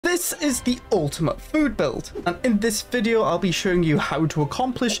This is the ultimate food build, and in this video I'll be showing you how to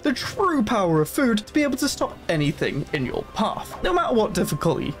accomplish the true power of food to be able to stop anything in your path, no matter what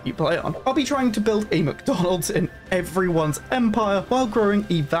difficulty you play on. I'll be trying to build a McDonald's in everyone's empire while growing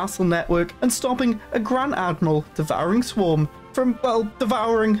a vassal network and stopping a Grand Admiral devouring swarm from, well,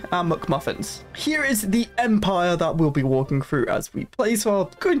 devouring our McMuffins. Here is the empire that we'll be walking through as we play, so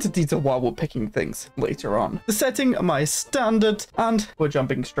I'll go into detail while we're picking things later on. The setting, my standard, and we're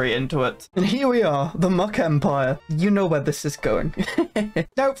jumping straight into it. And here we are, the Muck Empire. You know where this is going.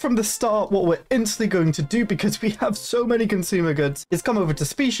 Now, from the start, what we're instantly going to do, because we have so many consumer goods, is come over to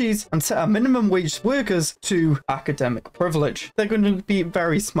species and set our minimum wage workers to academic privilege. They're going to be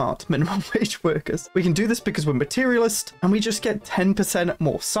very smart minimum wage workers. We can do this because we're materialist, and we just get 10%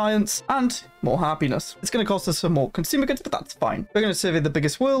 more science and more happiness. It's going to cost us some more consumer goods, but that's fine. We're going to survey the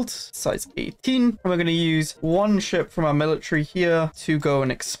biggest world, size 18, and we're going to use one ship from our military here to go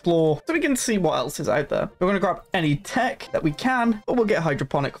and explore so we can see what else is out there. We're going to grab any tech that we can, but we'll get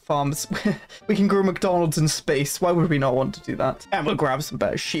hydroponic farms. We can grow McDonald's in space. Why would we not want to do that? And we'll grab some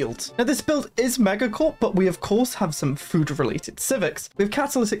better shields. Now, this build is megacorp, but we of course have some food-related civics. We have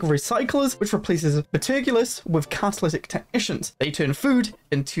catalytic recyclers, which replaces Meteorulus with catalytic technicians. They turn food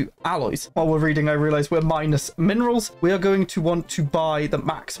into alloys. While we're reading, I realize we're minus minerals. We are going to want to buy the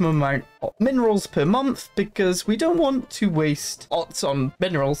maximum amount of minerals per month because we don't want to waste lots on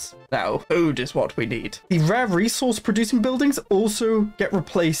minerals. Now, food is what we need. The rare resource producing buildings also get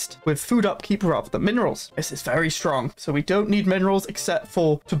replaced with food upkeep rather than minerals. This is very strong, so we don't need minerals except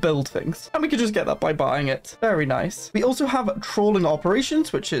for to build things. And we can just get that by buying it. Very nice. We also have trawling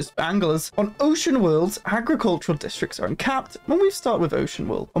operations, which is anglers. On ocean worlds, agricultural districts are uncapped when we start with ocean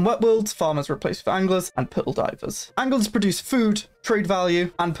world. On wet worlds, farmers replaced with anglers and pearl divers. Anglers produce food, trade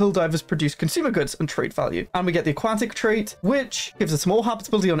value, and pearl divers produce consumer goods and trade value. And we get the aquatic trait, which gives us more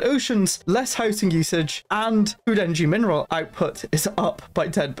habitability on oceans, less housing usage, and food energy mineral output is up by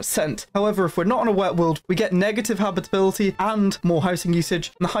 10%. However, if we're not on a wet world, we get negative habitability and more housing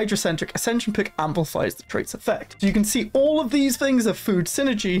usage, and the hydrocentric ascension pick amplifies the trait's effect. So you can see all of these things are food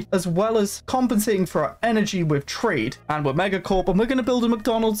synergy, as well as compensating for our energy with trade. And we're megacorp, and we're going to build a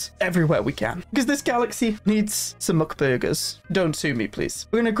McDonald's everywhere we can, because this galaxy needs some McBurgers. Don't sue me, please.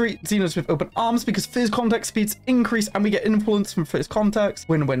 We're going to greet Xenos with open arms because first contact speeds increase and we get influence from first contacts.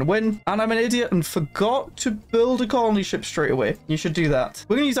 Win, win, win. And I'm an idiot and forgot to build a colony ship straight away. You should do that.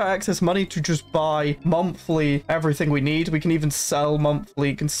 We're going to use our excess money to just buy monthly everything we need. We can even sell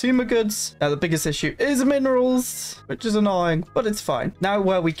monthly consumer goods. Now, the biggest issue is minerals, which is annoying, but it's fine. Now,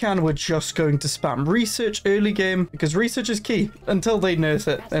 where we can, we're just going to spam research early game because research is key until they nerf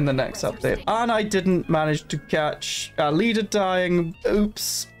it in the next update. And I didn't manage to catch our leader dying.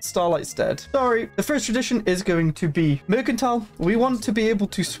 Oops. Starlight's dead. Sorry. The first tradition is going to be mercantile. We want to be able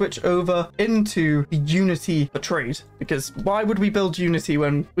to switch over into Unity for trade, because why would we build Unity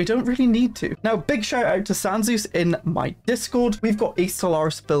when we don't really need to? Now, big shout out to Sanzus in my Discord. We've got a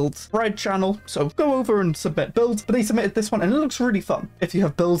Stellaris build thread channel, so go over and submit builds, but they submitted this one and it looks really fun. If you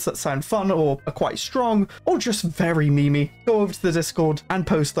have builds that sound fun or are quite strong or just very memey, go over to the Discord and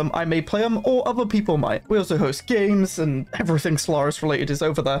post them. I may play them or other people might. We also host games and everything Stellaris related is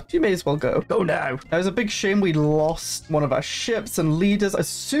over there. You may as well go. Go now. Now, it's a big shame we lost one of our ships and leaders. As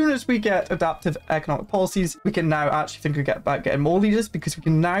soon as we get adaptive economic policies, we can now actually think of getting more leaders because we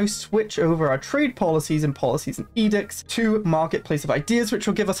can now switch over our trade policies and edicts to marketplace of ideas, which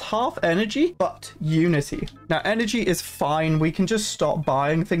will give us half energy, but unity. Now, energy is fine. We can just stop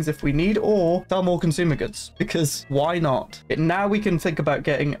buying things if we need or sell more consumer goods because why not? Now we can think about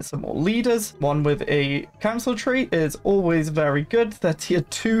getting some more leaders. One with a council trait is always very good. They're tier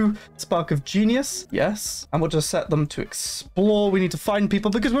 2 spark of genius. Yes. And we'll just set them to explore. We need to find people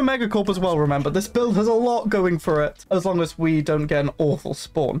because we're megacorp as well. Remember, this build has a lot going for it as long as we don't get an awful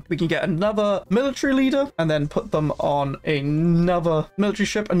spawn. We can get another military leader and then put them on another military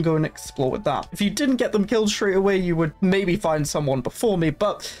ship and go and explore with that. If you didn't get them killed straight away, you would maybe find someone before me,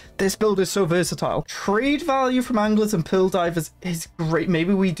 but this build is so versatile. Trade value from anglers and pearl divers is great.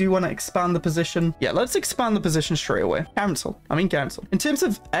 Maybe we do want to expand the position. Yeah, let's expand the position straight away. Council. In terms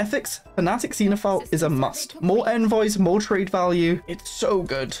of ethics, fanatic xenophile is a must. More envoys, more trade value. It's so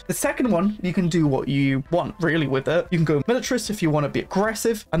good. The second one, you can do what you want really with it. You can go militarist if you want to be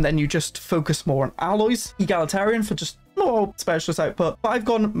aggressive, and then you just focus more on alloys. Egalitarian for just more specialist output, but I've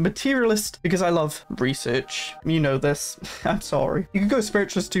gone materialist because I love research. You know this. I'm sorry. You could go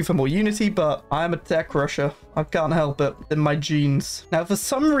spiritualist too for more unity, but I'm a tech rusher. I can't help it in my genes. Now, for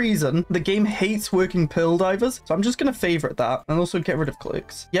some reason, the game hates working pearl divers, so I'm just going to favorite that and also get rid of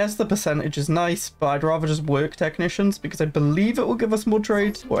clerks. Yes, the percentage is nice, but I'd rather just work technicians because I believe it will give us more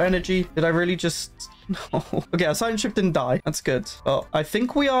trade or energy. Did I really just... No. Okay, our science ship didn't die. That's good. Oh, I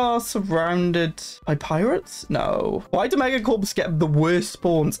think we are surrounded by pirates? No. Why do megacorps get the worst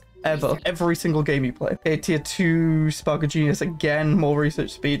spawns ever? Every single game you play. Okay, tier 2 Spark of Genius. Again, more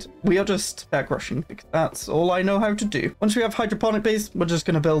research speed. We are just back rushing because that's all I know how to do. Once we have hydroponic base, we're just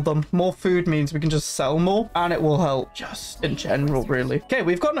going to build them. More food means we can just sell more and it will help just in general, really. Okay,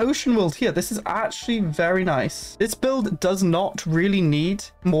 we've got an ocean world here. This is actually very nice. This build does not really need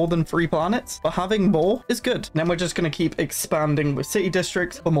more than 3 planets, but having more is good. And then we're just going to keep expanding with city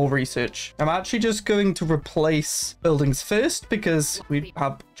districts for more research. I'm actually just going to replace buildings first because we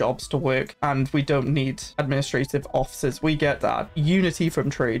have jobs to work and we don't need administrative offices. We get that unity from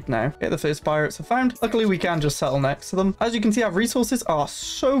trade now. Okay, the first pirates are found. Luckily, we can just settle next to them. As you can see, our resources are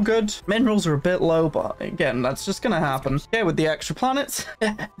so good. Minerals are a bit low, but again, that's just gonna happen. Yeah, with the extra planets,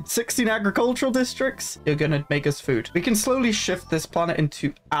 16 agricultural districts, you're gonna make us food. We can slowly shift this planet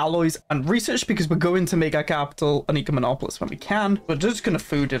into alloys and research because we're going to make our capital an eco-monopolist when we can. We're just gonna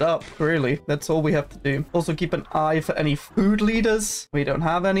food it up, really. That's all we have to do. Also, keep an eye for any food leaders. We don't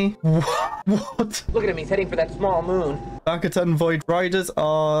have any. What? Look at him, he's heading for that small moon. Akaton Void Riders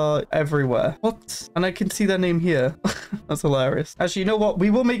are everywhere. What? And I can see their name here. That's hilarious. Actually, you know what? We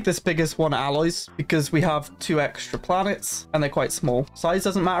will make this biggest one alloys because we have 2 extra planets and they're quite small. Size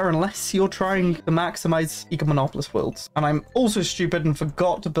doesn't matter unless you're trying to maximize eco-monopolist worlds. And I'm also stupid and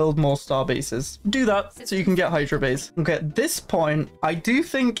forgot to build more star bases. Do that so you can get Hydra base. Okay, at this point, I do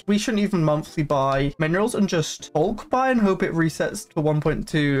think we shouldn't even monthly buy minerals and just bulk buy and hope it resets to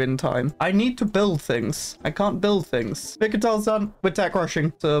 1.2 in time. I need to build things. I can't build things. Picotel's done. We're tech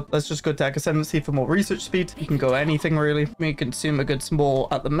rushing, so let's just go tech ascendancy for more research speed. You can go anything really. We consumer goods more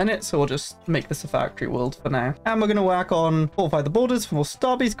at the minute, so we'll just make this a factory world for now. And we're going to work on fortify the borders for more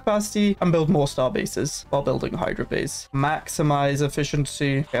starbase capacity and build more starbases while building Hydra base. Maximize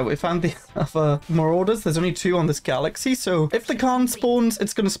efficiency. Yeah, we found the other marauders. There's only 2 on this galaxy, so if the Khan spawns,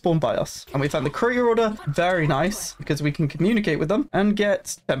 it's going to spawn by us. And we found the courier order. Very nice because we can communicate with them and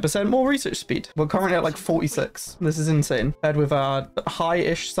get 10% more research speed. We're currently at like 46. This is insane. Paired with our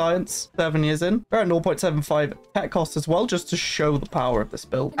high-ish science 7 years in. We're at 0.75 tech cost as well, just to show the power of this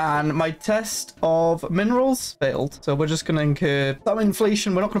build. And my test of minerals failed. So we're just going to incur some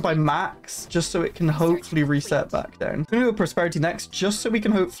inflation. We're not going to buy max just so it can hopefully reset back down. We're going to do a prosperity next just so we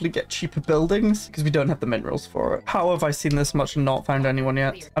can hopefully get cheaper buildings because we don't have the minerals for it. How have I seen this much and not found anyone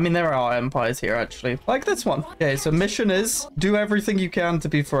yet? I mean, there are empires here actually, like this one. Okay, so mission is do everything you can to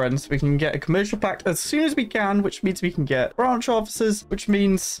be friends. We can get a commercial pact as soon as we can, which means we can get branch offices, which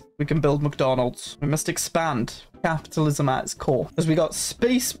means we can build McDonald's. We must expand capitalism at its core. Because we got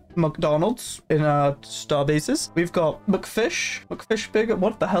space McDonald's in our star bases. We've got McFish burger.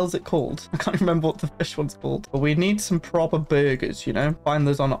 What the hell is it called? I can't remember what the fish one's called. But we need some proper burgers, you know? Find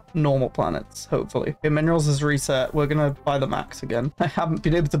those on normal planets, hopefully. Okay, minerals is reset. We're gonna buy the max again. I haven't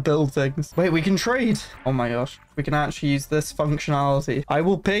been able to build things. Wait, we can trade. Oh my gosh. We can actually use this functionality. I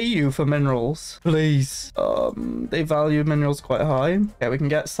will pay you for minerals. Please. They value minerals quite high. Okay, we can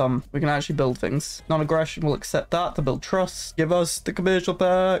get some. We can actually build things. Non-aggression will accept that to build trust. Give us the commercial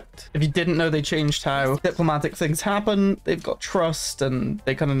pact. If you didn't know, they changed how diplomatic things happen. They've got trust and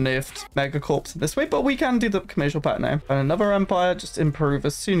they kind of nerfed megacorps in this way, but we can do the commercial pact now. And another empire, just improve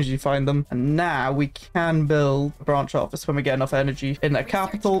as soon as you find them. And now we can build a branch office when we get enough energy in their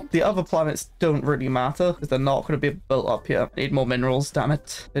capital. The other planets don't really matter because they're not going to be built up here. Need more minerals, damn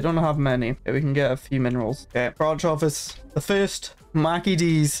it. They don't have many. Okay, we can get a few minerals. Okay, branch office. The first Mackie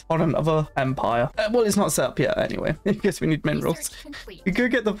D's on another empire. Well, it's not set up yet anyway. I guess we need minerals. We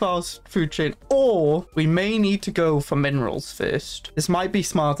could get the fast food chain, or we may need to go for minerals first. This might be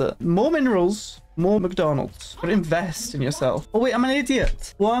smarter. More minerals, more McDonald's. But invest in yourself. Oh wait, I'm an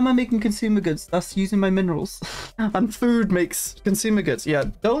idiot. Why am I making consumer goods? That's using my minerals. And food makes consumer goods. Yeah,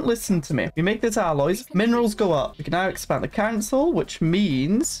 don't listen to me. We make this alloys. Minerals go up. We can now expand the council, which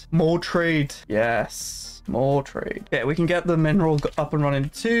means more trade. Yes. trades. More trade. Okay, we can get the mineral up and running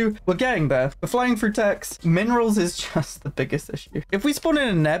too. We're getting there. We're flying through techs. Minerals is just the biggest issue. If we spawn in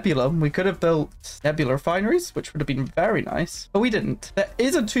a nebula, we could have built nebula refineries, which would have been very nice, but we didn't. There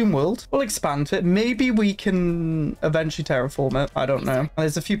is a tomb world. We'll expand it. Maybe we can eventually terraform it. I don't know. And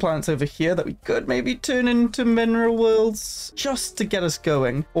there's a few planets over here that we could maybe turn into mineral worlds just to get us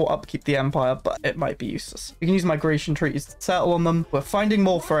going or upkeep the empire, but it might be useless. We can use migration treaties to settle on them. We're finding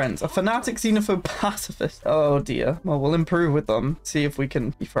more friends. A fanatic xenophobe pacifist. Oh dear. Well, we'll improve with them. See if we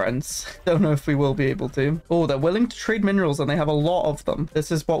can be friends. Don't know if we will be able to. Oh, they're willing to trade minerals and they have a lot of them.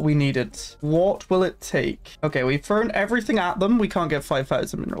 This is what we needed. What will it take? Okay, we've thrown everything at them. We can't get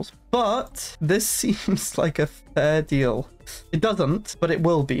 5,000 minerals, but this seems like a fair deal. It doesn't, but it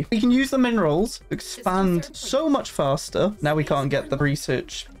will be. We can use the minerals to expand so much faster. Now we can't get the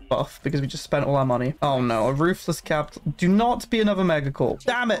research buff because we just spent all our money. Oh no, a ruthless capital. Do not be another megacorp.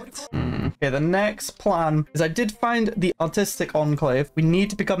 Damn it. Okay, the next plan is I did find the artistic enclave. We need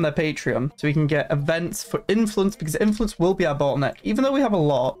to become their Patreon so we can get events for influence, because influence will be our bottleneck. Even though we have a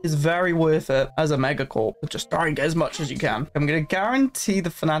lot, it's very worth it as a megacorp. Just try and get as much as you can. I'm going to guarantee the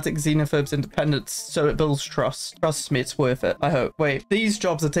fanatic xenophobes independence so it builds trust. Trust me, it's worth it. I hope. Wait, these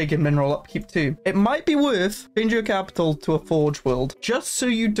jobs are taking mineral upkeep too. It might be worth changing your capital to a forge world just so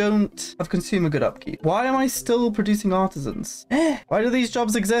you don't have consumer good upkeep. Why am I still producing artisans? Why do these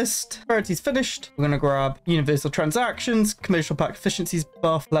jobs exist? Priority's finished. We're going to grab universal transactions, commercial pack efficiencies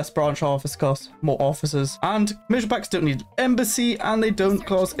buff, less branch office costs, more officers, and commercial packs don't need embassy and they don't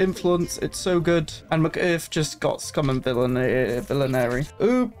cause influence. It's so good. And McEarth just got scum and villainy.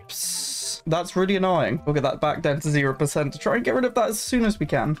 Oops. That's really annoying. We'll get that back down to 0% to try and get rid of that as soon as we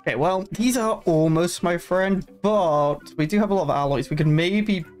can. Okay, well, these are almost my friend, but we do have a lot of alloys. We can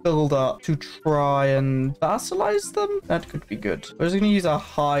maybe build up to try and vassalize them. That could be good. We're just going to use our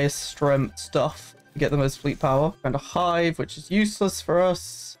highest strength stuff to get the most fleet power. And a hive, which is useless for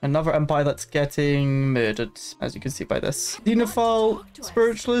us. Another empire that's getting murdered, as you can see by this. Xenophile,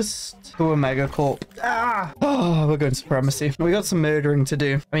 Spiritualist, who are Megacorp. Oh, we're going supremacy. We got some murdering to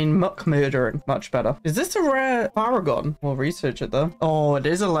do. I mean, muck murdering. Much better. Is this a rare paragon? We'll research it though. Oh, it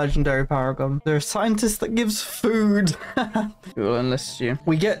is a legendary paragon. There are scientists that gives food. We'll enlist you.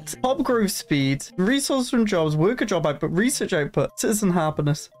 We get top growth speed, resource from jobs, worker job output, research output, citizen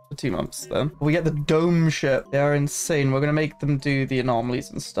happiness. For 2 months though. We get the dome ship. They are insane. We're gonna make them do the anomalies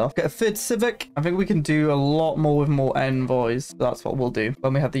and stuff. Get a third civic. I think we can do a lot more with more envoys. That's what we'll do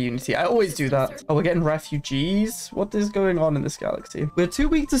when we have the unity. I always do that. Oh, we're getting refugees. What is going on in this galaxy? We're too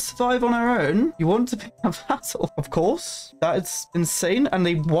weak to survive on our own. You want to be a vassal? Of course. That is insane. And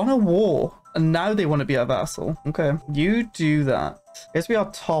they won a war. And now they want to be a vassal. Okay, you do that. I guess we are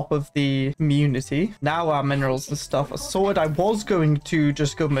top of the community. Now our minerals and stuff are sorted. I was going to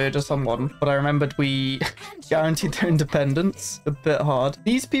just go murder someone, but I remembered we guaranteed their independence. A bit hard.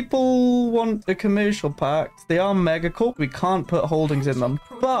 These people want a commercial pact. They are megacorp. We can't put holdings in them,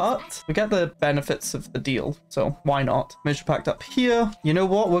 but we get the benefits of the deal. So why not? Commercial pact up here. You know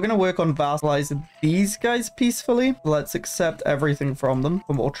what? We're going to work on vassalizing these guys peacefully. Let's accept everything from them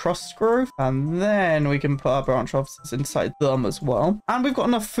for more trust growth. And then we can put our branch offices inside them as well. And we've got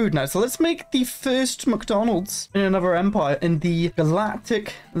enough food now. So let's make the first McDonald's in another empire in the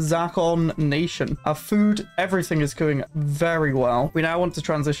Galactic Zakon nation. Our food, everything is going very well. We now want to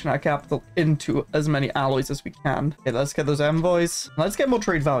transition our capital into as many alloys as we can. Okay, let's get those envoys. Let's get more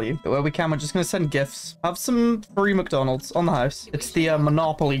trade value. Where we can, we're just going to send gifts. Have some free McDonald's on the house. It's the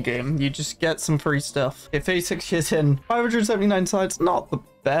Monopoly game. You just get some free stuff. Okay, 36 years in. 579 sites. Not the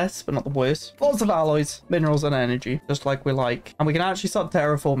best, but not the worst. Lots of alloys, minerals, and energy, just like we like. And we can actually start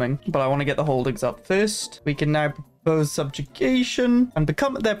terraforming, but I want to get the holdings up first. We can now propose subjugation and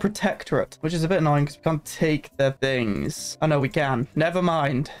become their protectorate, which is a bit annoying because we can't take their things. Oh no, we can. Never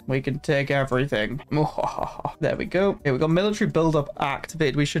mind. We can take everything. There we go. Okay, we got military build-up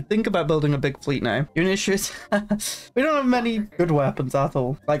activated. We should think about building a big fleet now. Unit issues. We don't have many good weapons at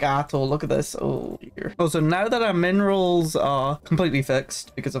all. Like at all. Look at this. Oh dear. Also, now that our minerals are completely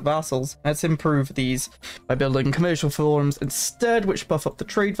fixed because of vassals, let's improve these by building commercial forums instead, which buff up the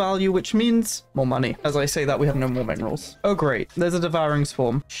trade value, which means more money. As I say that, we have no more minerals. Oh great, there's a devouring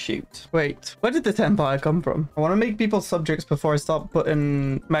swarm. Shoot. Wait, where did this empire come from? I want to make people subjects before I start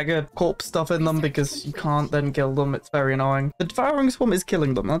putting mega corp stuff in them, because you can't then kill them. It's very annoying. The devouring swarm is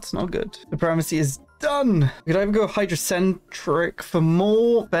killing them. That's not good. Supremacy is done. We could either go hydrocentric for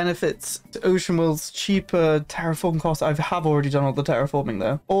more benefits to ocean worlds, cheaper terraform costs. I have already done all the terraforming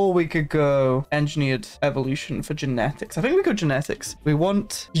there. Or we could go engineered evolution for genetics. I think we go genetics. We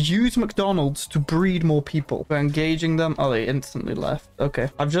want to use McDonald's to breed more people. We're engaging them. Oh, they instantly left. Okay.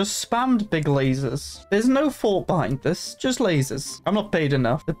 I've just spammed big lasers. There's no thought behind this, just lasers. I'm not paid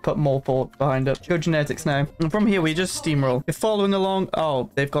enough to put more thought behind it. Go genetics now. And from here, we just steamroll. If following along, oh,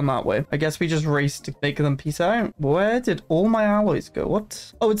 they've gone that way. I guess we just race to make them peace out. Where did all my alloys go?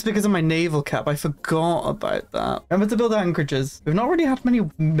 What? Oh, it's because of my naval cap. I forgot about that. Remember to build anchorages. We've not really had many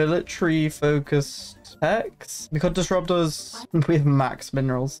military focused X. We could disruptors. We have max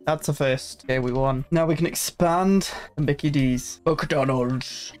minerals. That's a first. Okay, we won. Now we can expand the Mickey D's.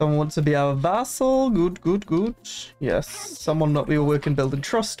 McDonald's. Someone wants to be our vassal. Good, good, good. Yes. Someone that we will work and build and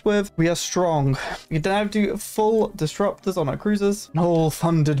trust with. We are strong. We can now do full disruptors on our cruisers. All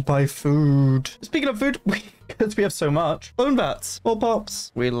funded by food. Speaking of food, because we have so much. Bone bats. More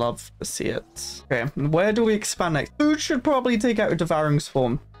pops. We love to see it. Okay, where do we expand next? Food should probably take out a devouring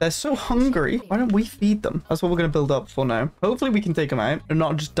swarm. They're so hungry. Why don't we feed them? That's what we're going to build up for now. Hopefully we can take them out and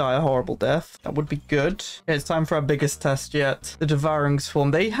not just die a horrible death. That would be good. Okay, it's time for our biggest test yet. The devouring swarm.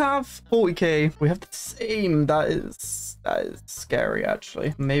 They have 40k. We have the same. That is scary,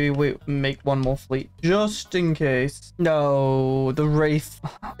 actually. Maybe we make one more fleet just in case. No, the Wraith.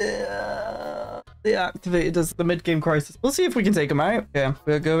 They activated as the mid-game crisis. We'll see if we can take them out. Yeah,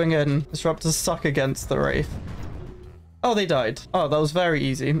 we're going in. Disruptors suck against the Wraith. Oh, they died. Oh, that was very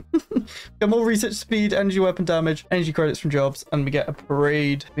easy. Get more research speed, energy weapon damage, energy credits from jobs, and we get a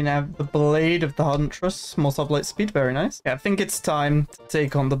parade. We now have the Blade of the Huntress. More sublight speed. Very nice. Yeah, I think it's time to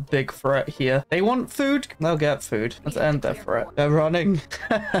take on the big threat here. They want food. They'll get food. Let's end their threat. They're running.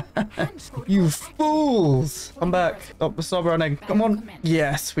 You fools. Come back. Stop running. Come on.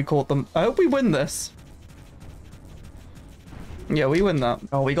 Yes, we caught them. I hope we win this. Yeah, we win that.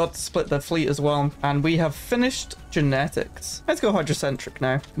 Oh, we got to split the fleet as well. And we have finished genetics. Let's go hydrocentric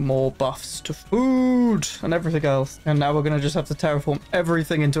now. More buffs to food and everything else. And now we're going to just have to terraform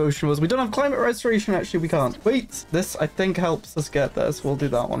everything into ocean worlds. We don't have climate restoration. Actually, we can't. Wait, this I think helps us get there. So we'll do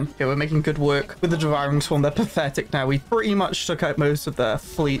that one. Okay, we're making good work with the devouring swarm. They're pathetic now. We pretty much took out most of their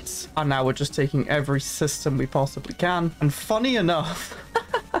fleets. And now we're just taking every system we possibly can. And funny enough...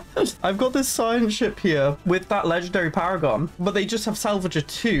 I've got this science ship here with that legendary paragon, but they just have salvager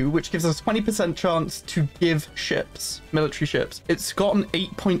 2, which gives us 20% chance to give ships, military ships. It's gotten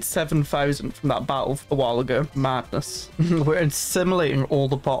 8.7 thousand from that battle a while ago. Madness. We're assimilating all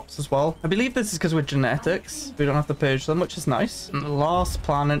the pops as well. I believe this is because we're genetics. We don't have to purge them, which is nice. And the last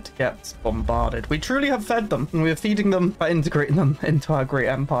planet gets bombarded. We truly have fed them, and we're feeding them by integrating them into our great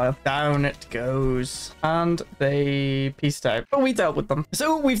empire. Down it goes. And they peaced out. But we dealt with them.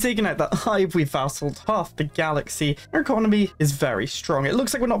 So we've taken out that hive, we've vassaled half the galaxy. Our economy is very strong. It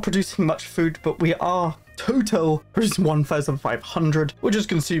looks like we're not producing much food, but we are total producing 1,500. We're just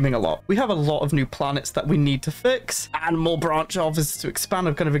consuming a lot. We have a lot of new planets that we need to fix and more branch offices to expand.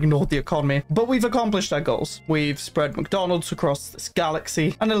 I've kind of ignored the economy, but we've accomplished our goals. We've spread McDonald's across this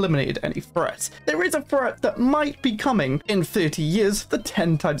galaxy and eliminated any threats. There is a threat that might be coming in 30 years, the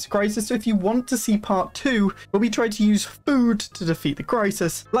 10 times crisis. So if you want to see part 2, where we try to use food to defeat the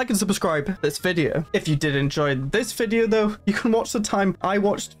crisis, like and subscribe this video. If you did enjoy this video though, you can watch the time I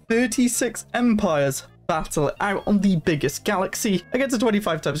watched 36 empires battle it out on the biggest galaxy against a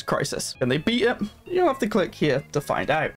 25 times crisis. Can they beat it? You'll have to click here to find out.